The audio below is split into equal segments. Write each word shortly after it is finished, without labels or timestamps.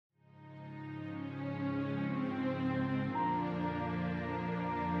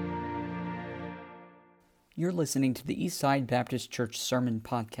You're listening to the Eastside Baptist Church Sermon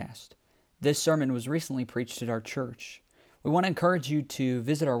Podcast. This sermon was recently preached at our church. We want to encourage you to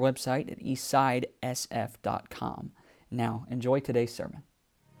visit our website at eastsidesf.com. Now, enjoy today's sermon.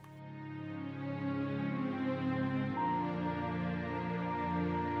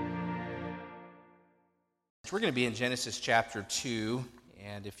 We're going to be in Genesis chapter 2,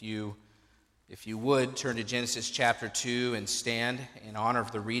 and if you would, turn to Genesis chapter 2 and stand in honor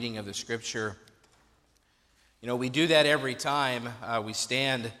of the reading of the Scripture. You know, we do that every time we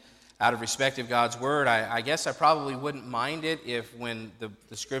stand out of respect of God's Word. I guess I probably wouldn't mind it if when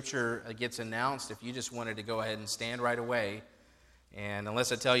the Scripture gets announced, if you just wanted to go ahead and stand right away. And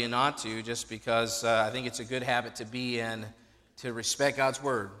unless I tell you not to, just because I think it's a good habit to be in, to respect God's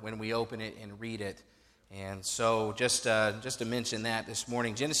Word when we open it and read it. And so just to mention that this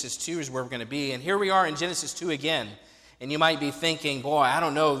morning, Genesis 2 is where we're going to be. And here we are in Genesis 2 again. And you might be thinking, boy, I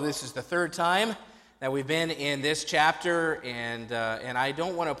don't know, this is the third time that we've been in this chapter, and I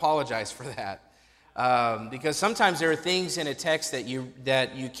don't want to apologize for that. Because sometimes there are things in a text that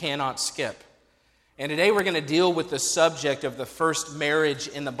you cannot skip. And today we're going to deal with the subject of the first marriage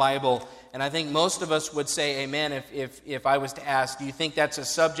in the Bible. And I think most of us would say amen if I was to ask, do you think that's a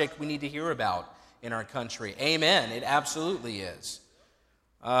subject we need to hear about in our country? Amen. It absolutely is.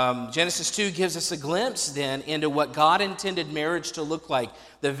 Genesis 2 gives us a glimpse then into what God intended marriage to look like.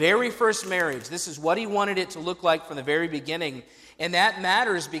 The very first marriage, this is what He wanted it to look like from the very beginning. And that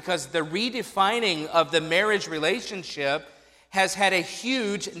matters because the redefining of the marriage relationship has had a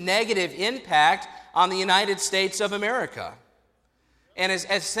huge negative impact on the United States of America. And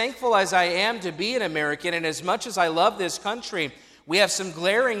as thankful as I am to be an American, and as much as I love this country, we have some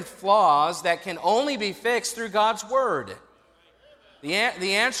glaring flaws that can only be fixed through God's Word. The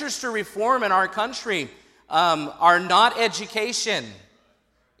answers to reform in our country are not education.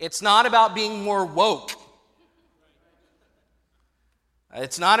 It's not about being more woke.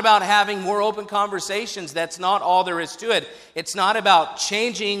 It's not about having more open conversations. That's not all there is to it. It's not about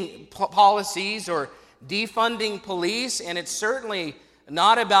changing policies or defunding police, and it's certainly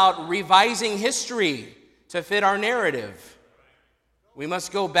not about revising history to fit our narrative. We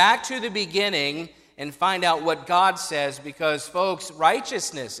must go back to the beginning and find out what God says because, folks,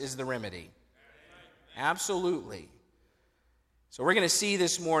 righteousness is the remedy. Absolutely. So we're going to see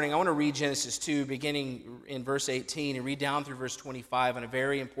this morning, I want to read Genesis 2 beginning in verse 18 and read down through verse 25 on a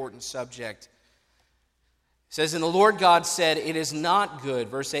very important subject. It says, "And the Lord God said, it is not good,"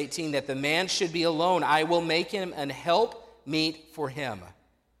 verse 18, "that the man should be alone. I will make him an help meet for him.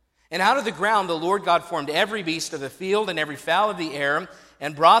 And out of the ground the Lord God formed every beast of the field and every fowl of the air,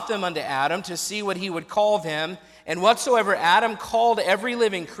 and brought them unto Adam to see what he would call them. And whatsoever Adam called every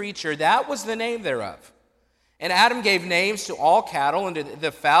living creature, that was the name thereof. And Adam gave names to all cattle, and to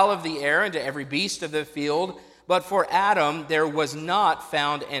the fowl of the air, and to every beast of the field. But for Adam there was not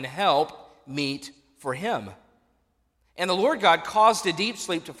found an help meet for him. And the Lord God caused a deep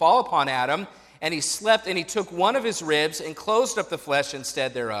sleep to fall upon Adam, and he slept, and he took one of his ribs, and closed up the flesh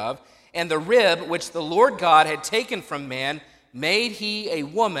instead thereof. And the rib which the Lord God had taken from man made he a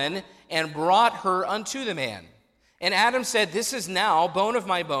woman, and brought her unto the man. And Adam said, This is now bone of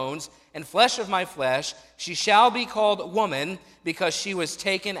my bones, and flesh of my flesh. She shall be called woman, because she was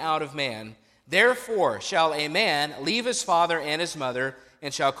taken out of man. Therefore shall a man leave his father and his mother,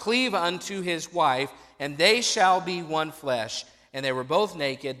 and shall cleave unto his wife, and they shall be one flesh. And they were both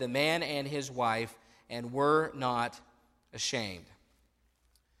naked, the man and his wife, and were not ashamed."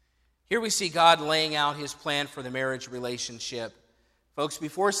 Here we see God laying out His plan for the marriage relationship. Folks,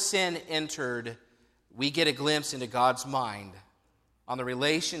 before sin entered, we get a glimpse into God's mind on the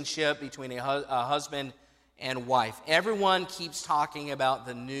relationship between a husband and wife. Everyone keeps talking about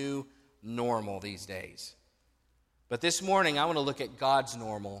the new normal these days. But this morning, I want to look at God's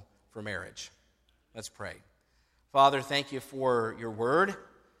normal for marriage. Let's pray. Father, thank you for your word.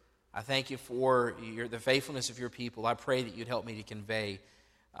 I thank you for the faithfulness of your people. I pray that you'd help me to convey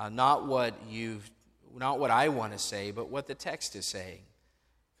not what I want to say, but what the text is saying.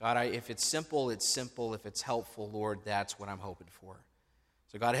 God, if it's simple, it's simple. If it's helpful, Lord, that's what I'm hoping for.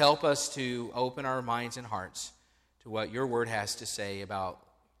 So God, help us to open our minds and hearts to what your word has to say about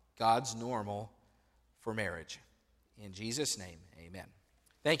God's normal for marriage. In Jesus' name, amen.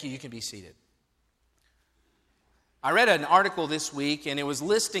 Thank you. You can be seated. I read an article this week, and it was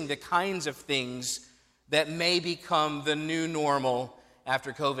listing the kinds of things that may become the new normal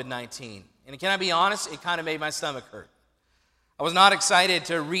after COVID-19. And can I be honest? It kind of made my stomach hurt. I was not excited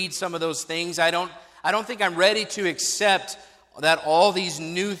to read some of those things. I don't think I'm ready to accept that all these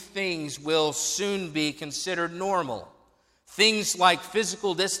new things will soon be considered normal. Things like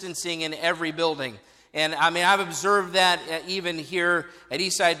physical distancing in every building And I mean, I've observed that even here at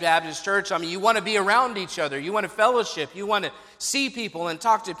Eastside Baptist Church. I mean, you want to be around each other. You want to fellowship. You want to see people and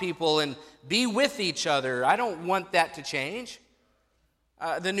talk to people and be with each other. I don't want that to change.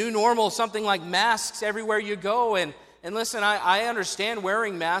 The new normal is something like masks everywhere you go. And listen, I understand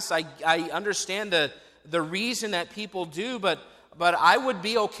wearing masks. I understand the reason that people do, but I would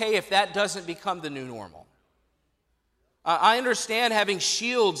be okay if that doesn't become the new normal. I understand having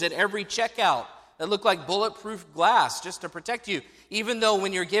shields at every checkout that look like bulletproof glass just to protect you. Even though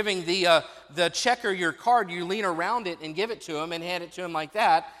when you're giving the checker your card, you lean around it and give it to him and hand it to him like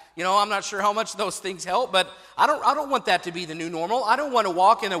that. You know, I'm not sure how much those things help, but I don't want that to be the new normal. I don't want to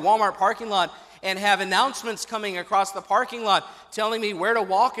walk in a Walmart parking lot and have announcements coming across the parking lot telling me where to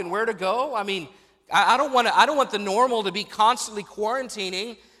walk and where to go. I mean, I don't want the normal to be constantly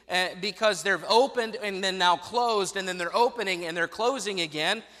quarantining because they're opened and then now closed, and then they're opening and they're closing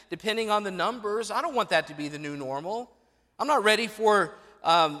again, depending on the numbers. I don't want that to be the new normal. I'm not ready for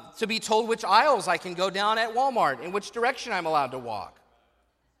to be told which aisles I can go down at Walmart and which direction I'm allowed to walk.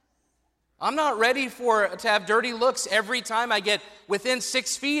 I'm not ready to have dirty looks every time I get within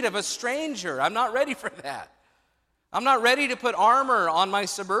 6 feet of a stranger. I'm not ready for that. I'm not ready to put armor on my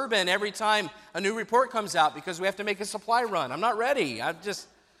Suburban every time a new report comes out because we have to make a supply run. I'm not ready.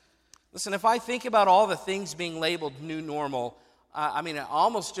 Listen, if I think about all the things being labeled new normal, it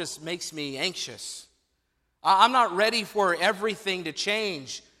almost just makes me anxious. I'm not ready for everything to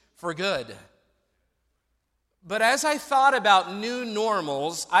change for good. But as I thought about new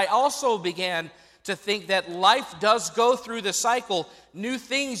normals, I also began to think that life does go through the cycle. New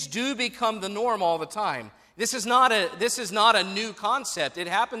things do become the norm all the time. This is not a new concept. It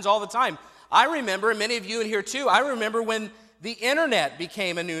happens all the time. I remember, and many of you in here too, I remember when the internet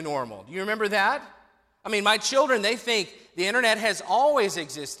became a new normal. Do you remember that? I mean, my children, they think the internet has always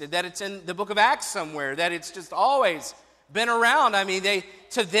existed, that it's in the book of Acts somewhere, that it's just always been around. I mean,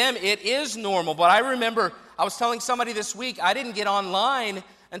 to them, it is normal. But I remember, I was telling somebody this week, I didn't get online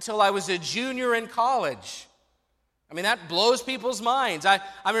until I was a junior in college. I mean, that blows people's minds. I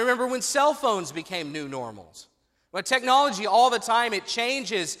remember when cell phones became new normals. But technology, all the time, it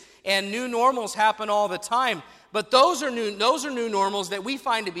changes, and new normals happen all the time. But those are new normals that we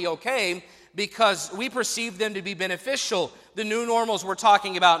find to be okay because we perceive them to be beneficial. The new normals we're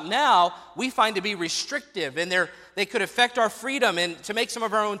talking about now, we find to be restrictive, and they could affect our freedom and to make some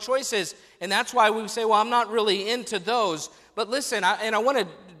of our own choices. And that's why we say, well, I'm not really into those. But listen, I want to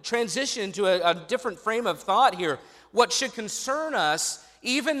transition to a different frame of thought here. What should concern us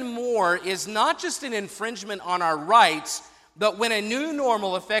even more is not just an infringement on our rights, but when a new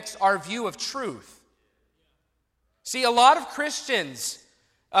normal affects our view of truth. See, a lot of Christians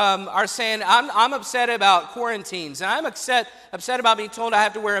are saying, I'm upset about quarantines, and I'm upset about being told I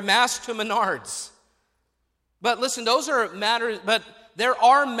have to wear a mask to Menards. But listen, those are matters, but there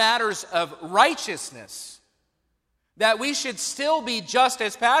are matters of righteousness that we should still be just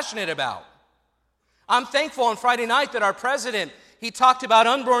as passionate about. I'm thankful on Friday night that our president, he talked about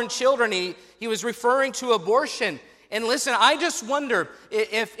unborn children. He was referring to abortion. And listen, I just wonder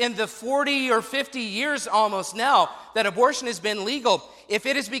if in the 40 or 50 years almost now that abortion has been legal, if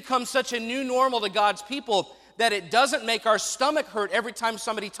it has become such a new normal to God's people that it doesn't make our stomach hurt every time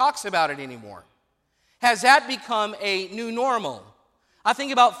somebody talks about it anymore. Has that become a new normal? I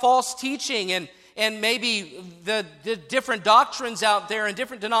think about false teaching and maybe the different doctrines out there in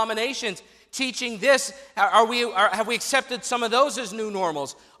different denominations teaching this. Have we accepted some of those as new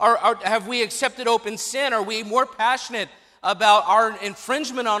normals? Have we accepted open sin? Are we more passionate about our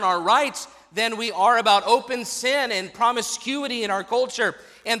infringement on our rights than we are about open sin and promiscuity in our culture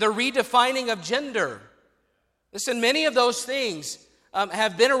and the redefining of gender? Listen, many of those things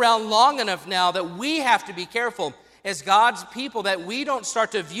have been around long enough now that we have to be careful as God's people that we don't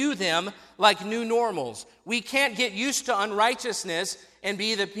start to view them like new normals. We can't get used to unrighteousness and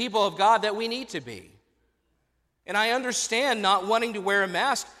be the people of God that we need to be. And I understand not wanting to wear a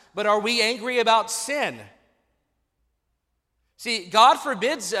mask, but are we angry about sin? See, God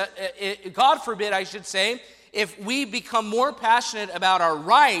forbid, I should say, if we become more passionate about our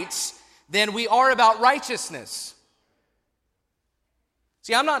rights than we are about righteousness.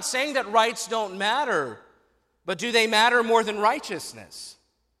 See, I'm not saying that rights don't matter, but do they matter more than righteousness?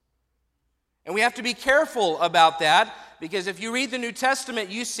 And we have to be careful about that, because if you read the New Testament,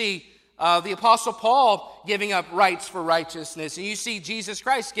 you see the Apostle Paul giving up rights for righteousness, and you see Jesus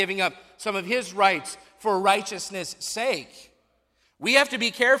Christ giving up some of his rights for righteousness' sake. We have to be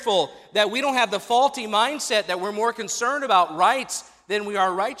careful that we don't have the faulty mindset that we're more concerned about rights than we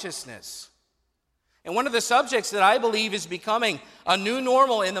are righteousness. And one of the subjects that I believe is becoming a new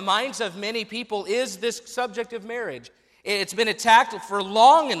normal in the minds of many people is this subject of marriage. It's been attacked for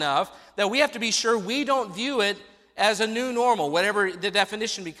long enough that we have to be sure we don't view it as a new normal, whatever the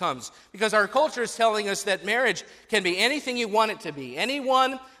definition becomes. Because our culture is telling us that marriage can be anything you want it to be.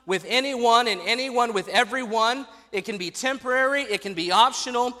 Anyone with anyone and anyone with everyone. It can be temporary, it can be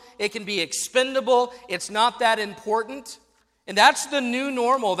optional, it can be expendable. It's not that important. And that's the new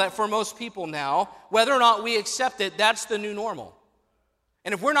normal that for most people now, whether or not we accept it, that's the new normal.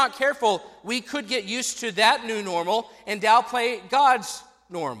 And if we're not careful, we could get used to that new normal and downplay God's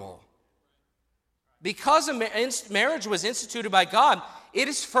normal. Because marriage was instituted by God, it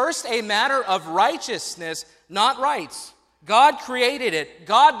is first a matter of righteousness, not rights. God created it.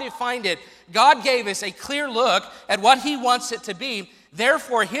 God defined it. God gave us a clear look at what He wants it to be.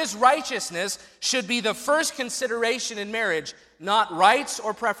 Therefore, His righteousness should be the first consideration in marriage, not rights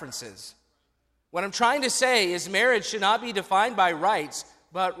or preferences. What I'm trying to say is marriage should not be defined by rights,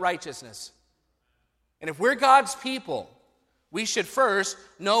 but righteousness. And if we're God's people, we should first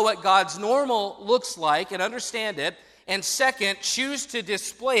know what God's normal looks like and understand it, and second, choose to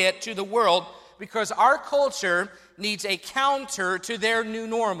display it to the world, because our culture needs a counter to their new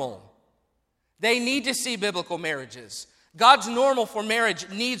normal. They need to see biblical marriages. God's normal for marriage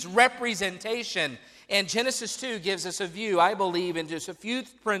needs representation. And Genesis 2 gives us a view, I believe, in just a few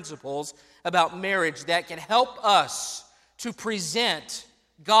principles about marriage that can help us to present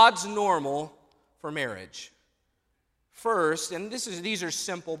God's normal for marriage. First, and these are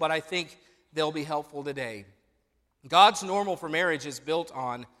simple, but I think they'll be helpful today. God's normal for marriage is built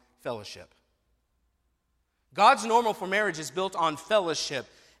on fellowship. God's normal for marriage is built on fellowship.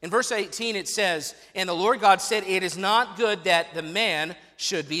 In verse 18 it says, "And the Lord God said, it is not good that the man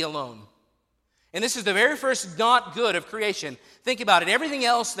should be alone." And this is the very first not good of creation. Think about it. Everything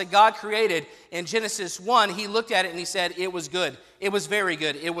else that God created in Genesis 1, He looked at it and He said, it was good. It was very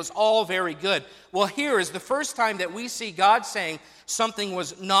good. It was all very good. Well, here is the first time that we see God saying something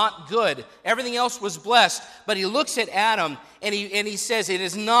was not good. Everything else was blessed. But He looks at Adam and he says, it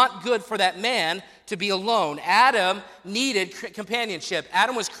is not good for that man to be alone. Adam needed companionship.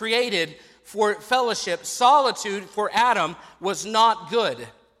 Adam was created for fellowship. Solitude for Adam was not good.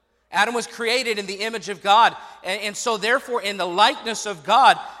 Adam was created in the image of God, and so therefore in the likeness of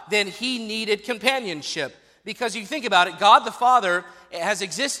God, then he needed companionship. Because you think about it, God the Father has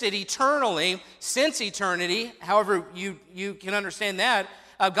existed eternally, since eternity, however you can understand that.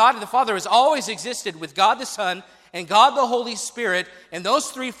 God the Father has always existed with God the Son and God the Holy Spirit, and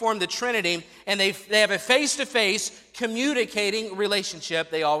those three form the Trinity, and they have a face-to-face communicating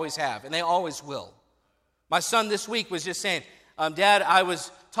relationship. They always have, and they always will. My son this week was just saying, Dad, I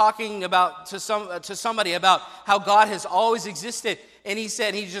was talking to somebody about how God has always existed, and he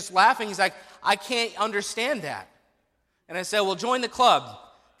said, he's just laughing, he's like, I can't understand that. And I said, well, join the club,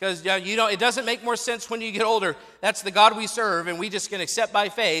 because it doesn't make more sense when you get older. That's the God we serve, and we just can accept by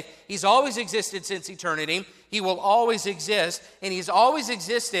faith. He's always existed since eternity. He will always exist, and He's always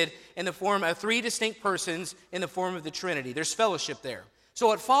existed in the form of three distinct persons in the form of the Trinity. There's fellowship there.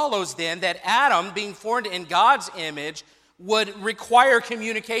 So it follows then that Adam, being formed in God's image, would require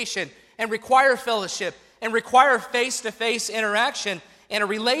communication and require fellowship and require face-to-face interaction and a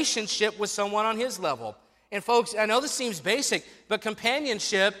relationship with someone on his level. And folks, I know this seems basic, but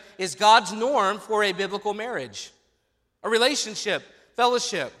companionship is God's norm for a biblical marriage. A relationship,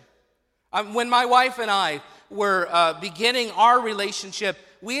 fellowship. When my wife and I were beginning our relationship,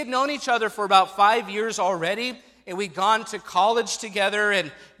 we had known each other for about 5 years already, and we'd gone to college together,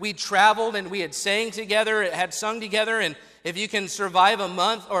 and we'd traveled, and we had sang together, had sung together, and if you can survive a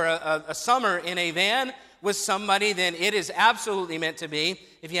month or a summer in a van with somebody, then it is absolutely meant to be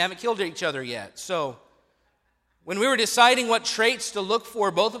if you haven't killed each other yet. So when we were deciding what traits to look for,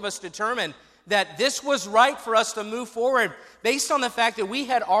 both of us determined that this was right for us to move forward based on the fact that we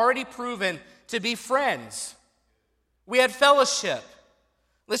had already proven to be friends. We had fellowship.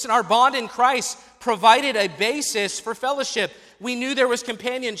 Listen, our bond in Christ provided a basis for fellowship. We knew there was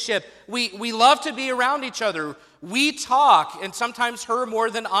companionship. We love to be around each other. We talk, and sometimes her more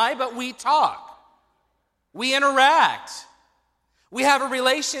than I, but we talk. We interact. We have a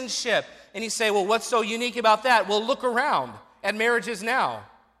relationship. And you say, well, what's so unique about that? Well, look around at marriages now.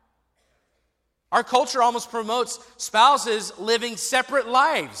 Our culture almost promotes spouses living separate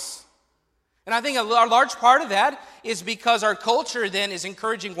lives. And I think a large part of that is because our culture then is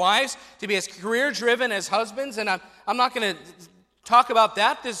encouraging wives to be as career-driven as husbands. And I'm not going to talk about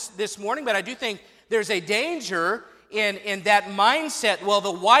that this morning, but I do think there's a danger in that mindset. Well,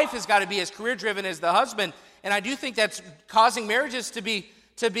 the wife has got to be as career-driven as the husband. And I do think that's causing marriages to be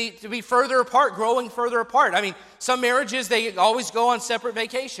be further apart, growing further apart. I mean, some marriages, they always go on separate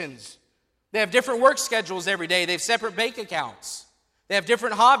vacations. They have different work schedules every day. They have separate bank accounts. They have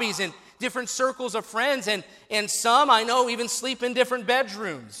different hobbies and different circles of friends. And some, I know, even sleep in different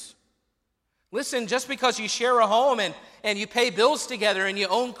bedrooms. Listen, just because you share a home and you pay bills together and you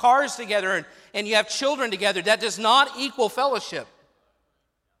own cars together and you have children together, that does not equal fellowship.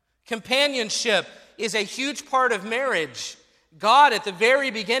 Companionship is a huge part of marriage. God, at the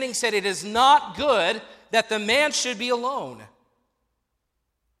very beginning, said it is not good that the man should be alone.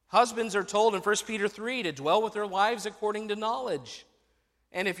 Husbands are told in 1 Peter 3 to dwell with their wives according to knowledge.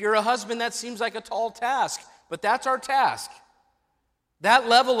 And if you're a husband, that seems like a tall task, but that's our task. That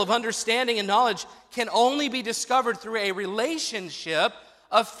level of understanding and knowledge can only be discovered through a relationship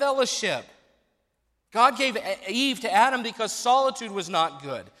of fellowship. God gave Eve to Adam because solitude was not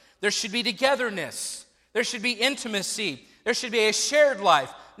good. There should be togetherness. There should be intimacy. There should be a shared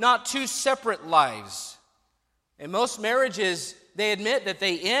life, not two separate lives. In most marriages, they admit that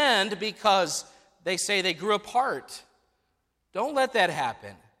they end because they say they grew apart. Don't let that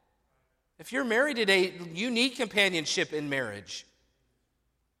happen. If you're married today, you need companionship in marriage.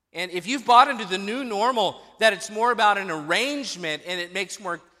 And if you've bought into the new normal that it's more about an arrangement and it makes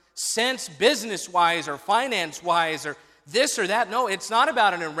more sense business-wise or finance-wise or this or that, no, it's not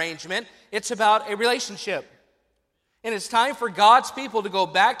about an arrangement. It's about a relationship. And it's time for God's people to go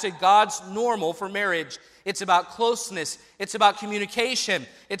back to God's normal for marriage. It's about closeness. It's about communication.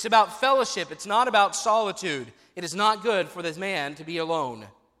 It's about fellowship. It's not about solitude. It is not good for this man to be alone.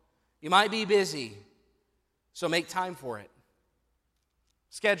 You might be busy, so make time for it.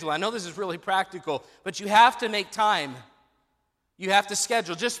 Schedule. I know this is really practical, but you have to make time. You have to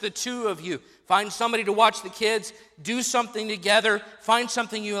schedule, just the two of you. Find somebody to watch the kids, do something together, find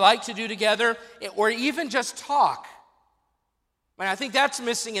something you like to do together, or even just talk. I think that's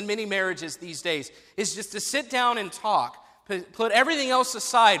missing in many marriages these days, is just to sit down and talk. Put everything else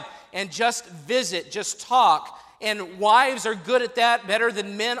aside and just visit, just talk. And wives are good at that, better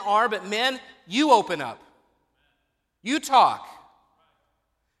than men are, but men, you open up. You talk.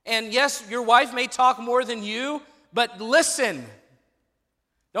 And yes, your wife may talk more than you, but listen.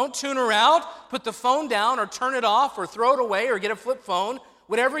 Don't tune her out. Put the phone down or turn it off or throw it away or get a flip phone.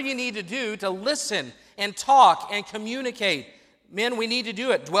 Whatever you need to do to listen and talk and communicate. Men, we need to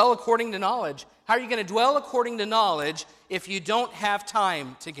do it. Dwell according to knowledge. How are you going to dwell according to knowledge if you don't have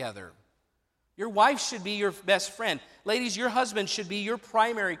time together? Your wife should be your best friend. Ladies, your husband should be your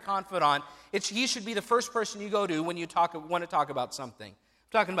primary confidant. He should be the first person you go to when you want to talk about something.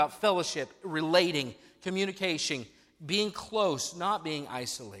 I'm talking about fellowship, relating, communication, being close, not being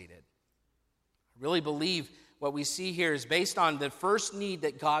isolated. I really believe what we see here is based on the first need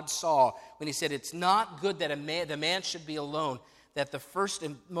that God saw when he said it's not good that the man should be alone, that the first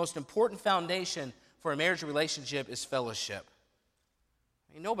and most important foundation for a marriage relationship is fellowship.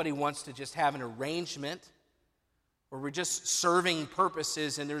 I mean, nobody wants to just have an arrangement where we're just serving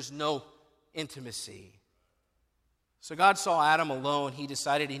purposes and there's no intimacy. So God saw Adam alone. He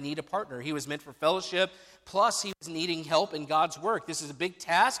decided he needed a partner. He was meant for fellowship, plus he was needing help in God's work. This is a big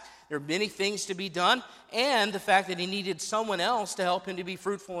task. There are many things to be done, and the fact that he needed someone else to help him to be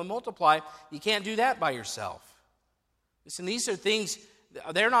fruitful and multiply. You can't do that by yourself. Listen, these are things,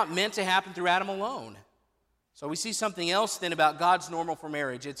 they're not meant to happen through Adam alone. So we see something else then about God's normal for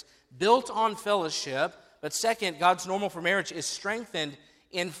marriage. It's built on fellowship, but second, God's normal for marriage is strengthened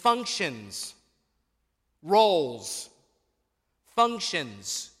in functions, roles,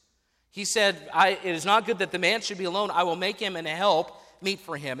 functions. He said, it is not good that the man should be alone. I will make him and help meet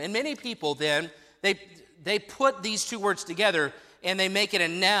for him. And many people then, they put these two words together and they make it a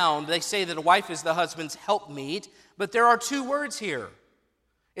noun. They say that a wife is the husband's helpmeet, but there are two words here.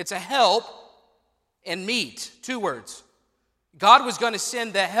 It's a help and meet, two words. God was going to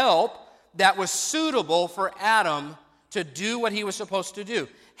send the help that was suitable for Adam to do what he was supposed to do.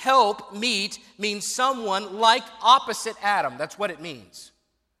 Help, meet, means someone like opposite Adam. That's what it means.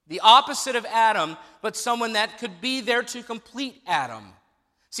 The opposite of Adam, but someone that could be there to complete Adam.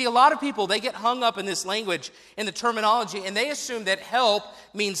 See, a lot of people, they get hung up in this language, in the terminology, and they assume that help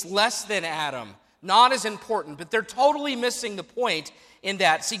means less than Adam, not as important, but they're totally missing the point in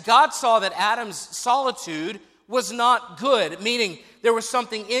that. See, God saw that Adam's solitude was not good, meaning there was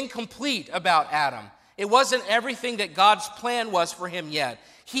something incomplete about Adam. It wasn't everything that God's plan was for him yet.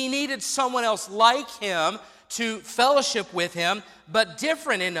 He needed someone else like him to fellowship with him, but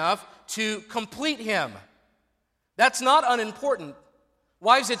different enough to complete him. That's not unimportant.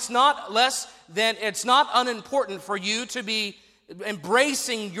 Wives, it's not unimportant for you to be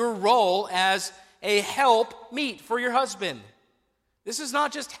embracing your role as a help meet for your husband. This is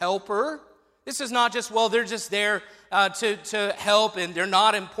not just helper. This is not just, well, they're just there to help and they're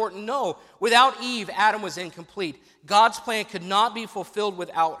not important. No, without Eve, Adam was incomplete. God's plan could not be fulfilled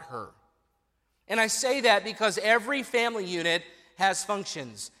without her. And I say that because every family unit has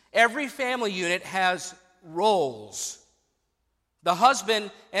functions. Every family unit has roles. The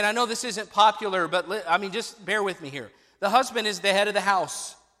husband, and I know this isn't popular, but just bear with me here. The husband is the head of the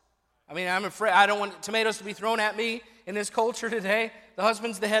house. I'm afraid I don't want tomatoes to be thrown at me in this culture today. The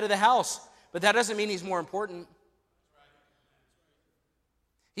husband's the head of the house, but that doesn't mean he's more important.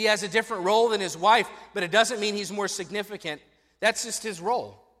 He has a different role than his wife, but it doesn't mean he's more significant. That's just his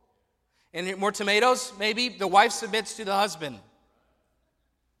role. And more tomatoes, maybe the wife submits to the husband.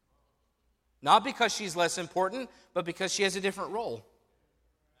 Not because she's less important, but because she has a different role.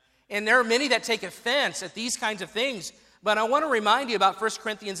 And there are many that take offense at these kinds of things, but I want to remind you about 1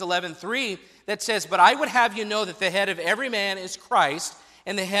 Corinthians 11:3 that says, "But I would have you know that the head of every man is Christ,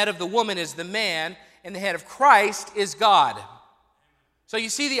 and the head of the woman is the man, and the head of Christ is God." So you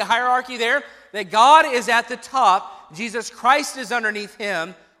see the hierarchy there? That God is at the top, Jesus Christ is underneath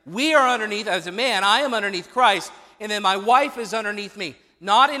him, we are underneath, as a man, I am underneath Christ, and then my wife is underneath me.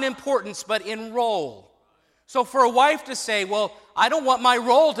 Not in importance, but in role. So for a wife to say, well, I don't want my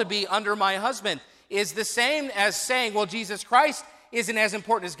role to be under my husband, is the same as saying, well, Jesus Christ isn't as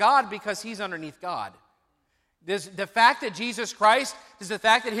important as God because he's underneath God. Does the fact that Jesus Christ, does the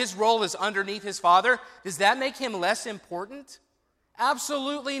fact that his role is underneath his Father, does that make him less important?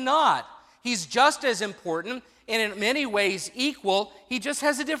 Absolutely not. He's just as important and in many ways equal. He just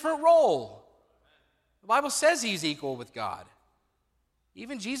has a different role. The Bible says he's equal with God.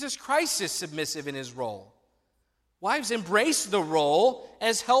 Even Jesus Christ is submissive in his role. Wives, embrace the role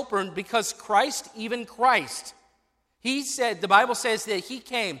as helper because Christ, even Christ, he said, the Bible says that he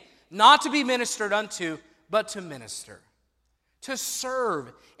came not to be ministered unto, but to minister. To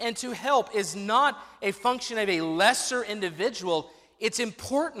serve and to help is not a function of a lesser individual. It's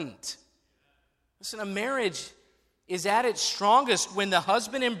important. Listen, a marriage is at its strongest when the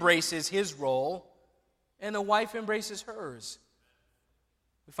husband embraces his role and the wife embraces hers.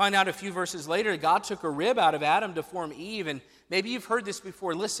 We find out a few verses later, God took a rib out of Adam to form Eve, and maybe you've heard this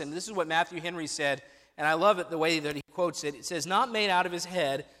before. Listen, this is what Matthew Henry said, and I love it the way that he quotes it. It says, "Not made out of his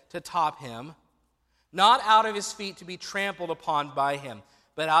head to top him, not out of his feet to be trampled upon by him,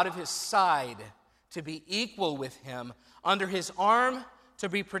 but out of his side to be equal with him, under his arm to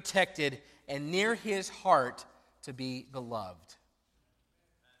be protected, and near his heart to be beloved."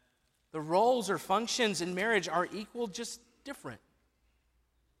 The roles or functions in marriage are equal, just different.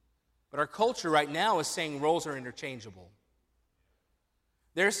 But our culture right now is saying roles are interchangeable.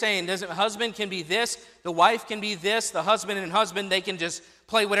 They're saying the husband can be this, the wife can be this, the husband and husband, they can just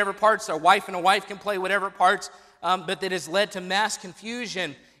play whatever parts, a wife and a wife can play whatever parts, but that has led to mass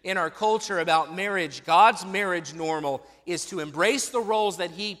confusion in our culture about marriage. God's marriage normal is to embrace the roles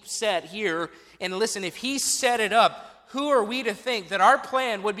that he set here, and listen, if he set it up, who are we to think that our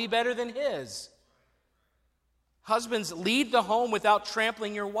plan would be better than his? Husbands, lead the home without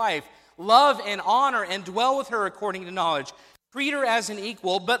trampling your wife. Love and honor and dwell with her according to knowledge. Treat her as an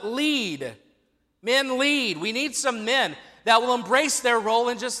equal, but lead. Men, lead. We need some men that will embrace their role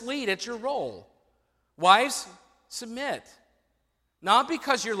and just lead. It's your role. Wives, submit. Not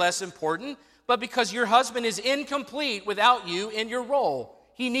because you're less important, but because your husband is incomplete without you in your role.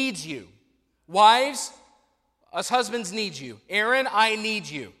 He needs you. Wives, us husbands need you. Aaron, I need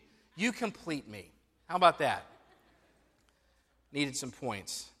you. You complete me. How about that? Needed some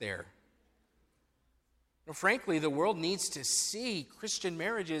points there. Well, frankly, the world needs to see Christian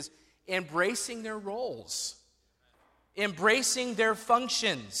marriages embracing their roles, embracing their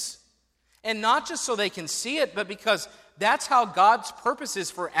functions, and not just so they can see it, but because that's how God's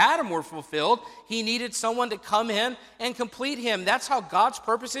purposes for Adam were fulfilled. He needed someone to come in and complete him. That's how God's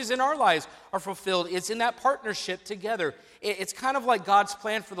purposes in our lives are fulfilled. It's in that partnership together. It's kind of like God's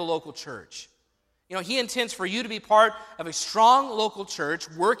plan for the local church. You know, he intends for you to be part of a strong local church,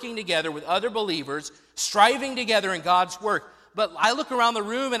 working together with other believers, striving together in God's work. But I look around the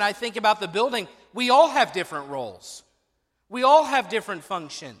room and I think about the building. We all have different roles. We all have different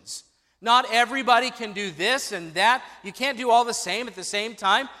functions. Not everybody can do this and that. You can't do all the same at the same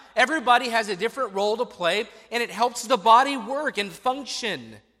time. Everybody has a different role to play, and it helps the body work and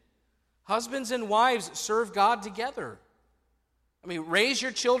function. Husbands and wives serve God together. Raise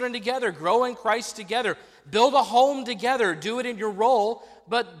your children together, grow in Christ together, build a home together, do it in your role,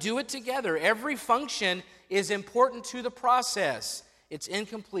 but do it together. Every function is important to the process. It's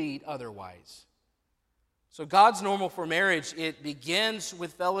incomplete otherwise. So God's normal for marriage, it begins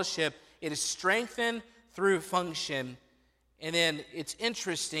with fellowship. It is strengthened through function. And then it's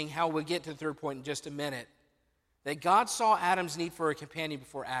interesting how we'll get to the third point in just a minute, that God saw Adam's need for a companion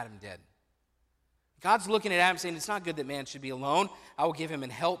before Adam did. God's looking at Adam saying, it's not good that man should be alone. I will give him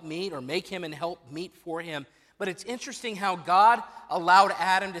an helpmeet or make him an helpmeet for him. But it's interesting how God allowed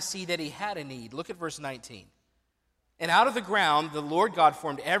Adam to see that he had a need. Look at verse 19. And out of the ground the Lord God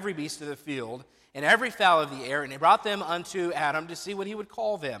formed every beast of the field and every fowl of the air, and he brought them unto Adam to see what he would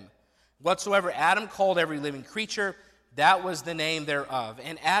call them. Whatsoever Adam called every living creature, that was the name thereof.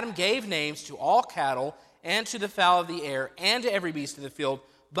 And Adam gave names to all cattle and to the fowl of the air and to every beast of the field.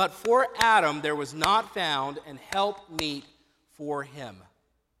 But for Adam there was not found an helpmeet for him.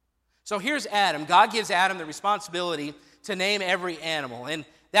 So here's Adam. God gives Adam the responsibility to name every animal. And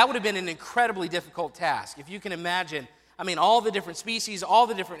that would have been an incredibly difficult task. If you can imagine, all the different species, all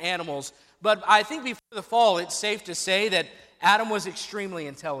the different animals. But I think before the fall, it's safe to say that Adam was extremely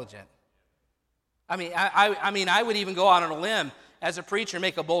intelligent. I would even go out on a limb as a preacher,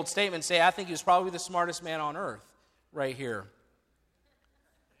 make a bold statement, and say, I think he was probably the smartest man on earth right here.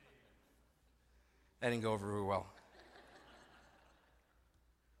 That didn't go over very well.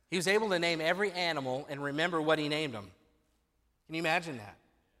 He was able to name every animal and remember what he named them. Can you imagine that?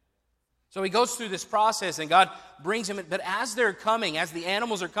 So he goes through this process, and God brings him in. But as they're coming, as the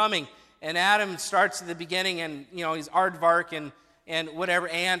animals are coming, and Adam starts at the beginning, and he's aardvark and whatever,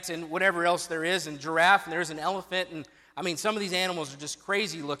 ant and whatever else there is, and giraffe, and there's an elephant, and some of these animals are just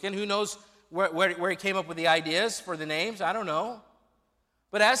crazy looking. Who knows where he came up with the ideas for the names? I don't know.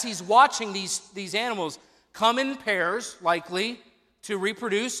 But as he's watching these animals come in pairs, likely, to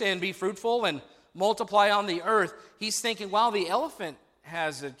reproduce and be fruitful and multiply on the earth, he's thinking, wow, the elephant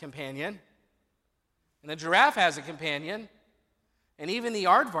has a companion, and the giraffe has a companion, and even the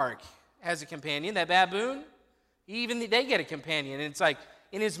aardvark has a companion, that baboon, they get a companion. And it's like,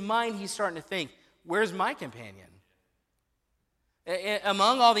 in his mind, he's starting to think, where's my companion?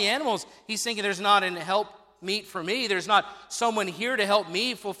 Among all the animals, he's thinking there's not an helpmeet for me. There's not someone here to help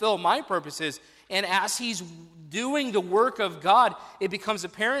me fulfill my purposes. And as he's doing the work of God, it becomes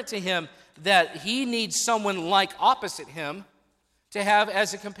apparent to him that he needs someone like opposite him to have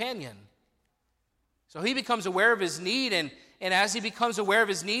as a companion. So he becomes aware of his need, and as he becomes aware of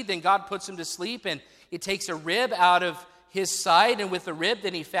his need, then God puts him to sleep, and it takes a rib out of his side, and with the rib,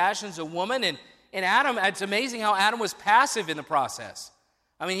 then he fashions a woman. And Adam, it's amazing how Adam was passive in the process.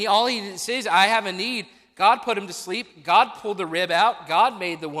 All he says, I have a need. God put him to sleep. God pulled the rib out. God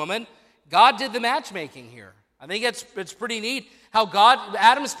made the woman. God did the matchmaking here. I think it's pretty neat how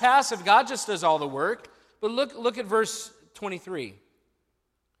Adam's passive, God just does all the work. But look at verse 23.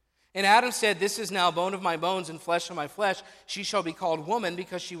 And Adam said, this is now bone of my bones and flesh of my flesh. She shall be called woman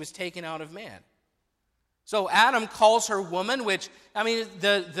because she was taken out of man. So Adam calls her woman, which,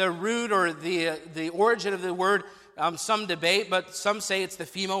 the root or the origin of the word, some debate, but some say it's the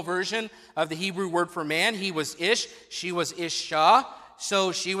female version of the Hebrew word for man. He was Ish, she was Isha.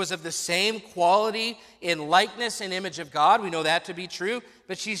 So she was of the same quality in likeness and image of God. We know that to be true,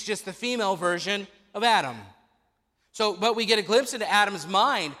 but she's just the female version of Adam. But we get a glimpse into Adam's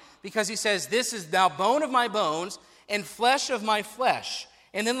mind because he says, this is now bone of my bones and flesh of my flesh.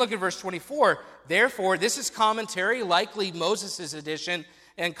 And then look at verse 24. Therefore, this is commentary, likely Moses' edition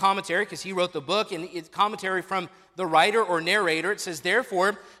and commentary, because he wrote the book, and it's commentary from the writer or narrator. It says,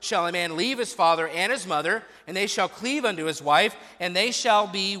 therefore shall a man leave his father and his mother, and they shall cleave unto his wife, and they shall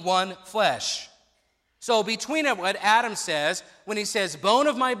be one flesh. So between what Adam says, when he says, bone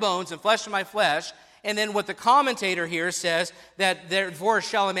of my bones and flesh of my flesh, and then what the commentator here says, that therefore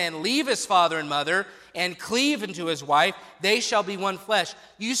shall a man leave his father and mother and cleave unto his wife, they shall be one flesh.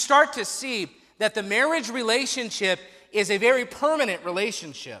 You start to see that the marriage relationship is a very permanent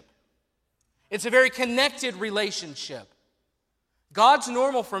relationship. It's a very connected relationship. God's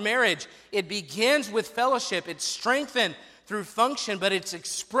normal for marriage, it begins with fellowship. It's strengthened through function, but it's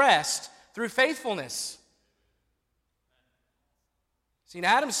expressed through faithfulness. See, in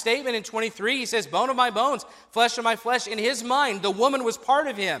Adam's statement in 23, he says, bone of my bones, flesh of my flesh. In his mind, the woman was part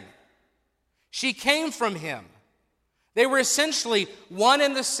of him. She came from him. They were essentially one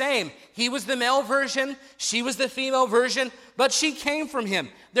and the same. He was the male version, she was the female version, but she came from him.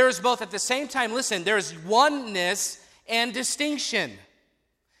 There is both at the same time, listen, there's oneness and distinction.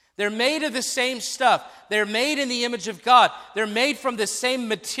 They're made of the same stuff. They're made in the image of God. They're made from the same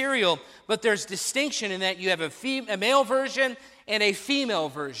material, but there's distinction in that you have a male version and a female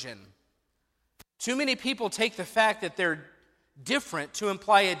version. Too many people take the fact that they're different to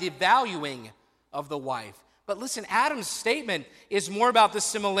imply a devaluing of the wife. But listen, Adam's statement is more about the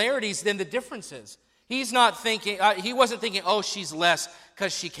similarities than the differences. He's not thinking, he wasn't thinking, oh, she's less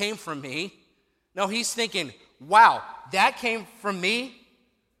because she came from me. No, he's thinking, wow, that came from me?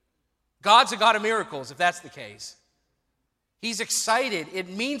 God's a God of miracles, if that's the case. He's excited. It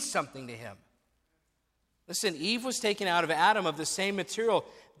means something to him. Listen, Eve was taken out of Adam of the same material.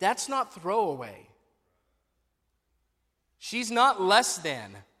 That's not throwaway. She's not less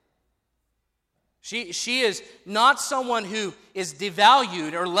than. She is not someone who is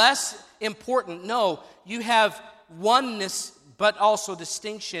devalued or less important. No, you have oneness, but also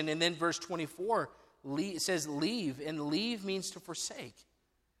distinction. And then verse 24 it says leave, and leave means to forsake.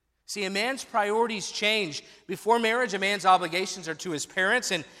 See, a man's priorities change. Before marriage, a man's obligations are to his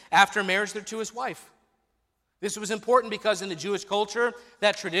parents, and after marriage, they're to his wife. This was important because in the Jewish culture,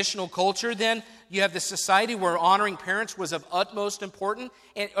 that traditional culture, then you have the society where honoring parents was of utmost importance,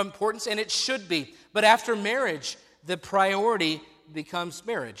 and it should be. But after marriage, the priority becomes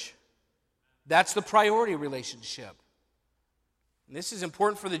marriage. That's the priority relationship. And this is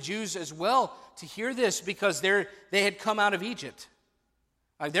important for the Jews as well to hear this because they had come out of Egypt.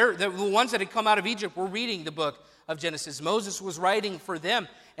 The ones that had come out of Egypt were reading the book of Genesis. Moses was writing for them,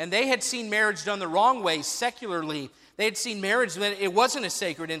 and they had seen marriage done the wrong way, secularly. They had seen marriage that it wasn't a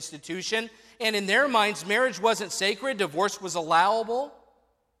sacred institution, and in their minds, marriage wasn't sacred, divorce was allowable.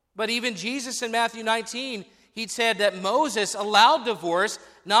 But even Jesus in Matthew 19, he said that Moses allowed divorce,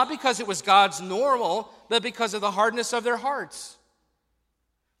 not because it was God's normal, but because of the hardness of their hearts.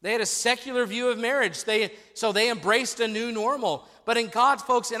 They had a secular view of marriage, so they embraced a new normal. But in God,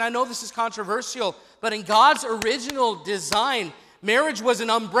 folks, and I know this is controversial, but in God's original design, marriage was an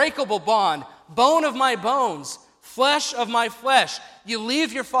unbreakable bond, bone of my bones, flesh of my flesh. You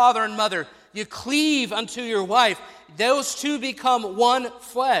leave your father and mother, you cleave unto your wife. Those two become one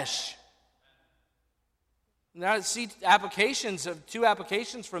flesh. Now, see, two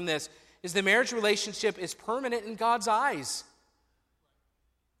applications from this is the marriage relationship is permanent in God's eyes.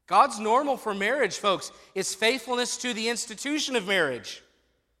 God's normal for marriage, folks, is faithfulness to the institution of marriage.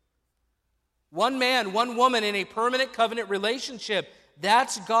 One man, one woman in a permanent covenant relationship,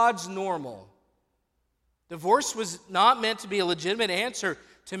 that's God's normal. Divorce was not meant to be a legitimate answer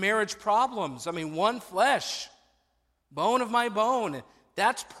to marriage problems. I mean, one flesh, bone of my bone,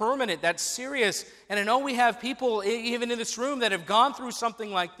 that's permanent, that's serious. And I know we have people, even in this room, that have gone through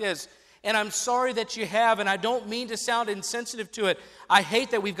something like this. And I'm sorry that you have, and I don't mean to sound insensitive to it. I hate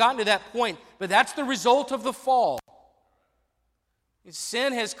that we've gotten to that point, but that's the result of the fall.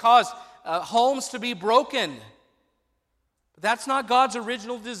 Sin has caused homes to be broken. But that's not God's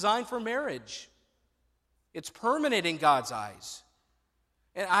original design for marriage. It's permanent in God's eyes.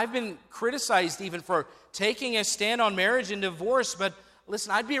 And I've been criticized even for taking a stand on marriage and divorce, but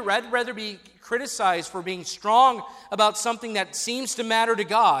listen, I'd rather be criticized for being strong about something that seems to matter to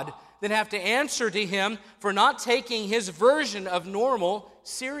God than have to answer to him for not taking his version of normal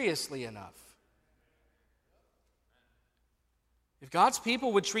seriously enough. If God's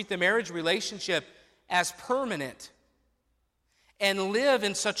people would treat the marriage relationship as permanent and live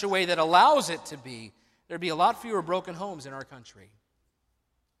in such a way that allows it to be, there'd be a lot fewer broken homes in our country.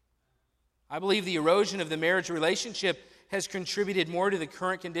 I believe the erosion of the marriage relationship has contributed more to the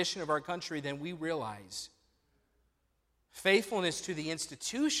current condition of our country than we realize. Faithfulness to the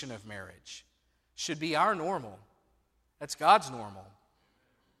institution of marriage should be our normal. That's God's normal.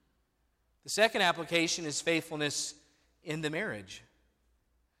 The second application is faithfulness in the marriage.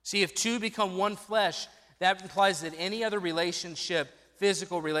 See, if two become one flesh, that implies that any other relationship,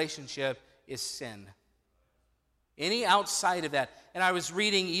 physical relationship, is sin. Any outside of that. And I was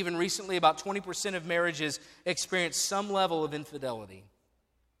reading even recently about 20% of marriages experience some level of infidelity.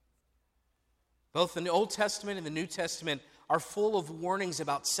 Both the Old Testament and the New Testament are full of warnings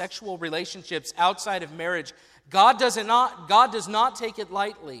about sexual relationships outside of marriage. God does not take it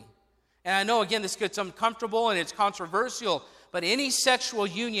lightly. And I know, again, this gets uncomfortable and it's controversial, but any sexual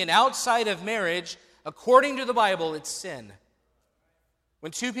union outside of marriage, according to the Bible, it's sin.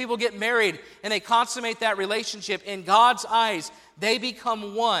 When two people get married and they consummate that relationship, in God's eyes, they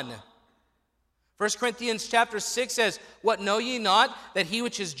become one. 1 Corinthians chapter 6 says, "What know ye not, that he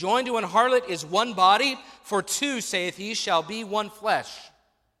which is joined to an harlot is one body? For two, saith he, shall be one flesh."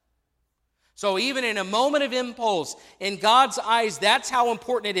 So even in a moment of impulse, in God's eyes, that's how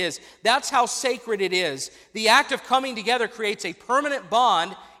important it is. That's how sacred it is. The act of coming together creates a permanent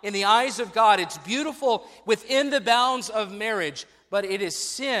bond in the eyes of God. It's beautiful within the bounds of marriage, but it is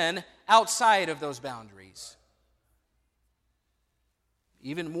sin outside of those boundaries.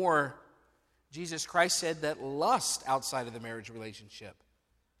 Even more, Jesus Christ said that lust outside of the marriage relationship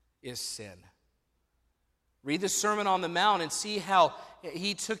is sin. Read the Sermon on the Mount and see how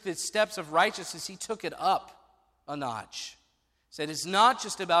he took the steps of righteousness, he took it up a notch. He said it's not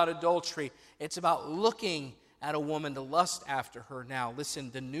just about adultery, it's about looking at a woman to lust after her. Now,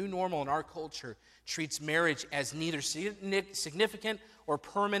 listen, the new normal in our culture treats marriage as neither significant or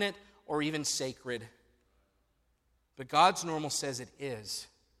permanent or even sacred. But God's normal says it is.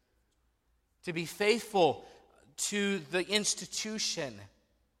 To be faithful to the institution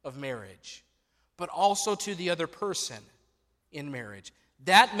of marriage, but also to the other person in marriage.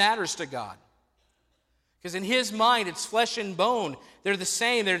 That matters to God. Because in His mind, it's flesh and bone. They're the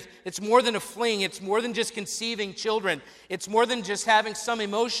same. It's more than a fling. It's more than just conceiving children. It's more than just having some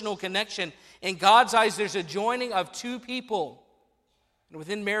emotional connection. In God's eyes, there's a joining of two people. And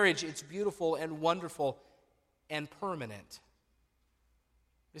within marriage, it's beautiful and wonderful and permanent.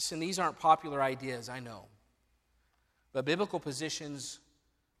 Listen, these aren't popular ideas, I know. But biblical positions,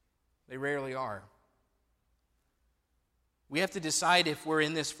 they rarely are. We have to decide if we're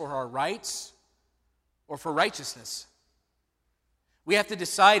in this for our rights or for righteousness. We have to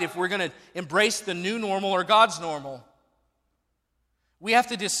decide if we're going to embrace the new normal or God's normal. We have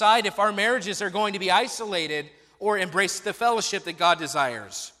to decide if our marriages are going to be isolated or embrace the fellowship that God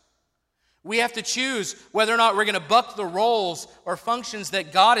desires. We have to choose whether or not we're going to buck the roles or functions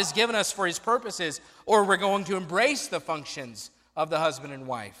that God has given us for His purposes, or we're going to embrace the functions of the husband and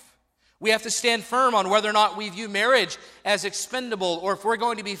wife. We have to stand firm on whether or not we view marriage as expendable, or if we're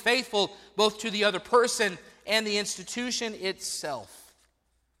going to be faithful both to the other person and the institution itself.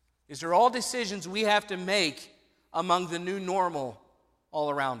 These are all decisions we have to make among the new normal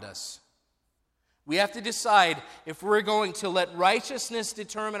all around us. We have to decide if we're going to let righteousness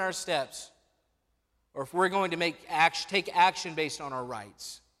determine our steps, or if we're going to take action based on our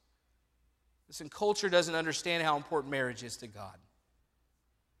rights. Listen, culture doesn't understand how important marriage is to God.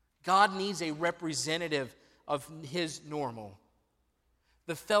 God needs a representative of His normal.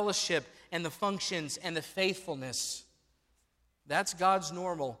 The fellowship and the functions and the faithfulness. That's God's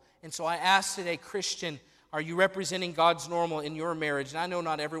normal. And so I ask today, Christian, are you representing God's normal in your marriage? And I know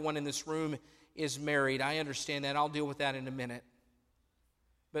not everyone in this room is married. I understand that. I'll deal with that in a minute.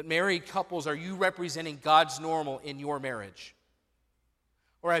 But married couples, are you representing God's normal in your marriage?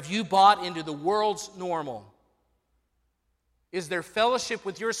 Or have you bought into the world's normal? Is there fellowship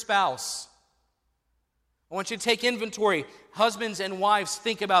with your spouse? I want you to take inventory. Husbands and wives,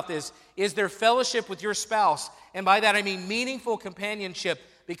 think about this. Is there fellowship with your spouse? And by that I mean meaningful companionship,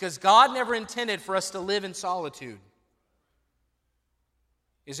 because God never intended for us to live in solitude.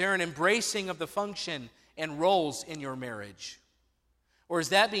 Is there an embracing of the function and roles in your marriage? Or is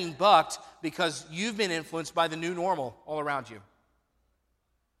that being bucked because you've been influenced by the new normal all around you?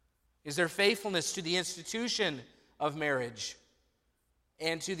 Is there faithfulness to the institution of marriage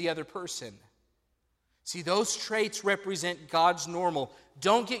and to the other person? See, those traits represent God's normal.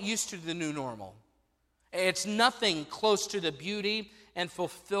 Don't get used to the new normal. It's nothing close to the beauty and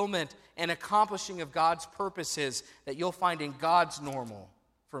fulfillment and accomplishing of God's purposes that you'll find in God's normal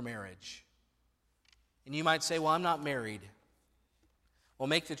for marriage. And you might say, well, I'm not married. Well,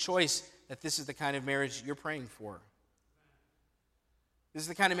 make the choice that this is the kind of marriage you're praying for. This is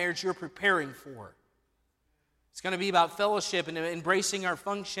the kind of marriage you're preparing for. It's going to be about fellowship and embracing our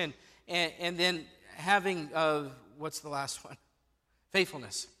function and then having, what's the last one?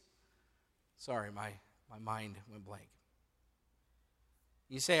 Faithfulness. Sorry, my mind went blank.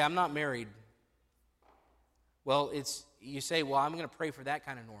 You say, I'm not married. Well, you say, well, I'm going to pray for that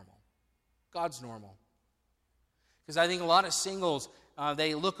kind of normal. God's normal. Because I think a lot of singles,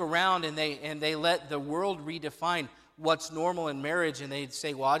 they look around and they let the world redefine what's normal in marriage, and they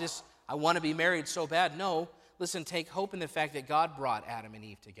say, well, I want to be married so bad. No, listen, take hope in the fact that God brought Adam and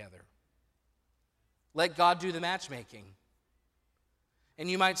Eve together. Let God do the matchmaking. And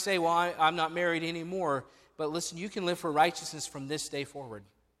you might say, well, I'm not married anymore, but listen, you can live for righteousness from this day forward.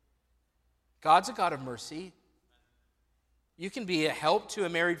 God's a God of mercy. You can be a help to a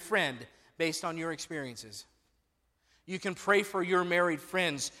married friend based on your experiences. You can pray for your married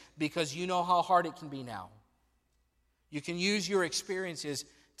friends because you know how hard it can be now. You can use your experiences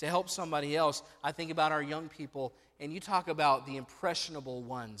to help somebody else. I think about our young people, and you talk about the impressionable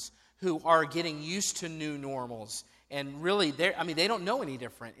ones who are getting used to new normals. And really, they don't know any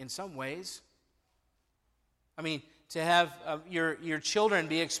different in some ways. I mean, to have your children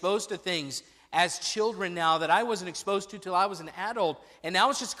be exposed to things as children now that I wasn't exposed to till I was an adult, and now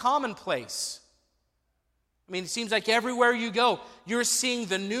it's just commonplace. I mean, it seems like everywhere you go, you're seeing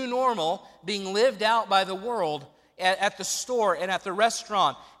the new normal being lived out by the world at the store and at the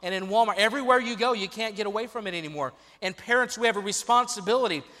restaurant and in Walmart. Everywhere you go, you can't get away from it anymore. And parents, we have a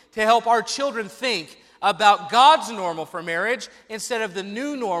responsibility to help our children think about God's normal for marriage instead of the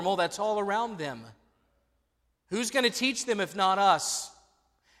new normal that's all around them. Who's going to teach them if not us?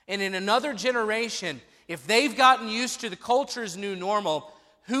 And in another generation, If they've gotten used to the culture's new normal,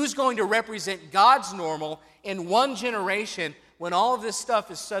 who's going to represent God's normal in one generation when all of this stuff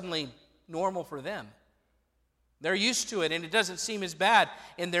is suddenly normal for them? They're used to it, and it doesn't seem as bad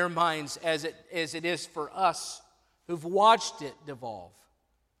in their minds as it is for us who've watched it devolve.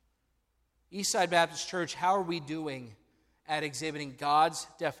 Eastside Baptist Church, how are we doing at exhibiting God's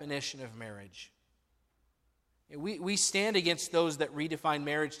definition of marriage? We stand against those that redefine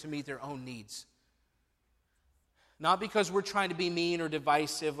marriage to meet their own needs. Not because we're trying to be mean or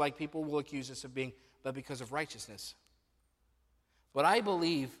divisive like people will accuse us of being, but because of righteousness. But I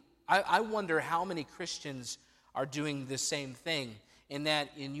believe, I wonder how many Christians are doing the same thing, in that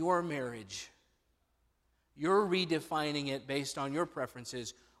in your marriage, you're redefining it based on your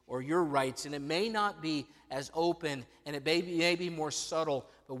preferences or your rights, and it may not be as open, and it may be more subtle,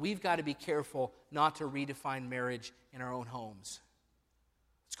 but we've got to be careful not to redefine marriage in our own homes.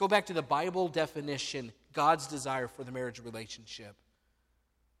 Let's go back to the Bible definition, God's desire for the marriage relationship.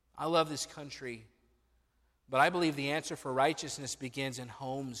 I love this country, but I believe the answer for righteousness begins in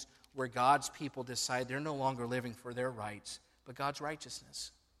homes where God's people decide they're no longer living for their rights, but God's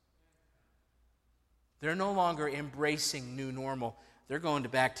righteousness. They're no longer embracing new normal. They're going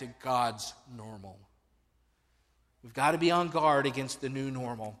back to God's normal. We've got to be on guard against the new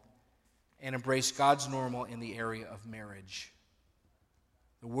normal and embrace God's normal in the area of marriage.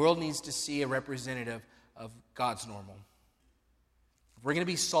 The world needs to see a representative of God's normal. If we're going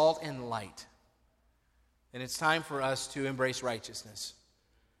to be salt and light, then it's time for us to embrace righteousness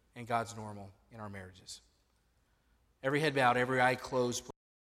and God's normal in our marriages. Every head bowed, every eye closed.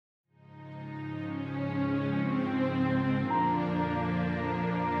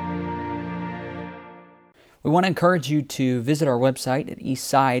 We want to encourage you to visit our website at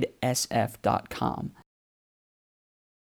eastsidesf.com.